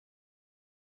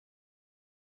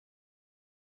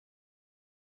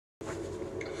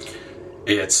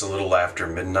It's a little after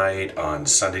midnight on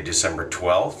Sunday, December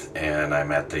 12th, and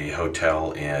I'm at the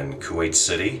hotel in Kuwait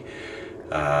City.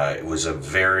 It was a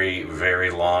very,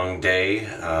 very long day.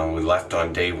 We left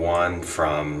on day one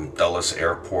from Dulles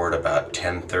Airport about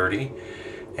 10:30,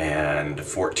 and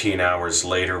 14 hours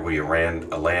later we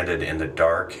landed in the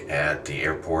dark at the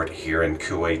airport here in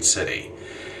Kuwait City.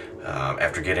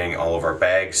 After getting all of our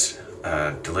bags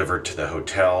delivered to the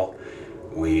hotel,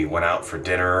 we went out for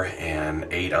dinner and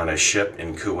ate on a ship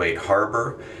in Kuwait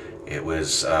Harbor. It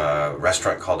was a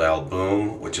restaurant called Al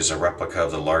Boom, which is a replica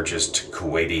of the largest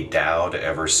Kuwaiti dhow to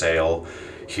ever sail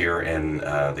here in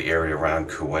the area around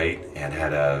Kuwait, and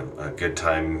had a good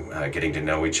time getting to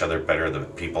know each other better, the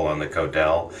people on the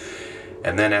CODEL.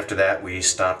 And then after that we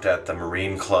stopped at the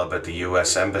Marine Club at the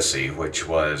U.S. Embassy, which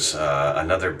was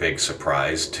another big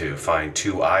surprise to find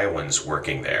two Iowans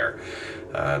working there.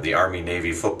 The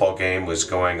Army-Navy football game was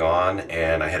going on,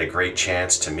 and I had a great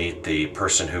chance to meet the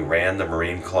person who ran the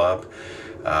Marine Club,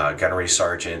 Gunnery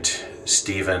Sergeant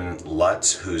Stephen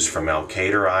Lutz, who's from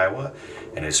Elkader, Iowa,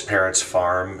 and his parents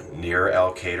farm near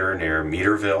Elkader, near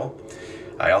Meterville.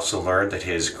 I also learned that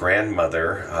his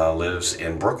grandmother lives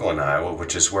in Brooklyn, Iowa,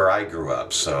 which is where I grew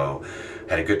up, so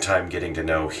had a good time getting to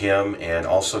know him, and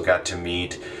also got to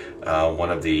meet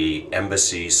one of the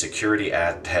embassy security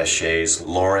attaches,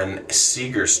 Lauren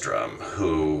Segerstrom,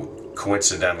 who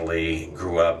coincidentally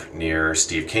grew up near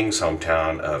Steve King's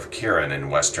hometown of Kirin in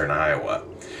western Iowa.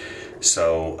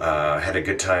 So had a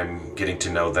good time getting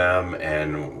to know them,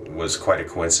 and was quite a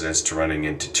coincidence to running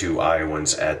into two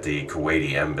Iowans at the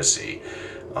Kuwaiti embassy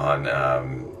on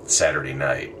Saturday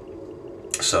night.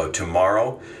 So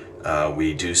tomorrow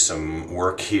we do some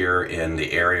work here in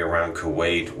the area around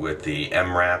Kuwait with the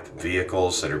MRAP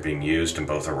vehicles that are being used in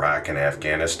both Iraq and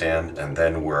Afghanistan, and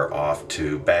then we're off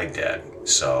to Baghdad.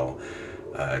 So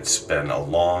it's been a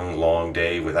long, long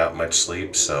day without much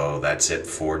sleep, so that's it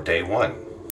for day one.